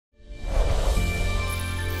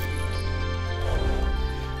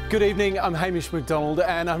Good evening, I'm Hamish Macdonald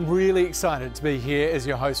and I'm really excited to be here as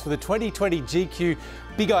your host for the 2020 GQ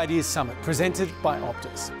Big Ideas Summit presented by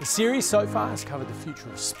Optus. The series so far has covered the future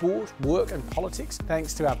of sport, work and politics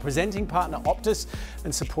thanks to our presenting partner Optus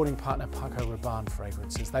and supporting partner Paco Rabanne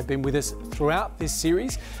Fragrances. They've been with us throughout this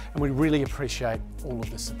series and we really appreciate all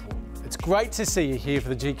of the support. It's great to see you here for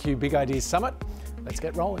the GQ Big Ideas Summit. Let's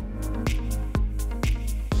get rolling.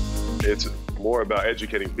 It's more about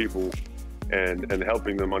educating people and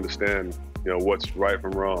helping them understand, what's right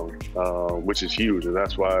from wrong, which is huge, and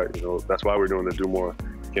that's why we're doing the Do More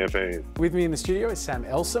campaign. With me in the studio is Sam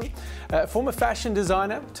Elsom, former fashion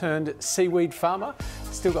designer turned seaweed farmer.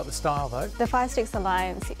 Still got the style though. The Fire Sticks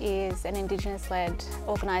Alliance is an Indigenous-led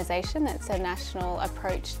organisation that's a national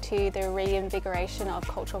approach to the reinvigoration of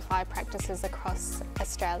cultural fire practices across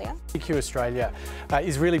Australia. GQ Australia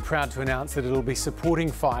is really proud to announce that it'll be supporting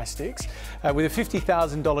Fire Sticks with a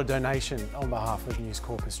 $50,000 donation on behalf of News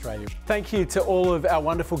Corp Australia. Thank you to all of our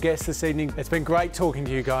wonderful guests this evening. It's been great talking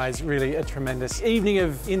to you guys, really a tremendous evening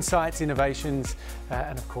of insights, innovations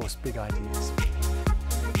and of course big ideas.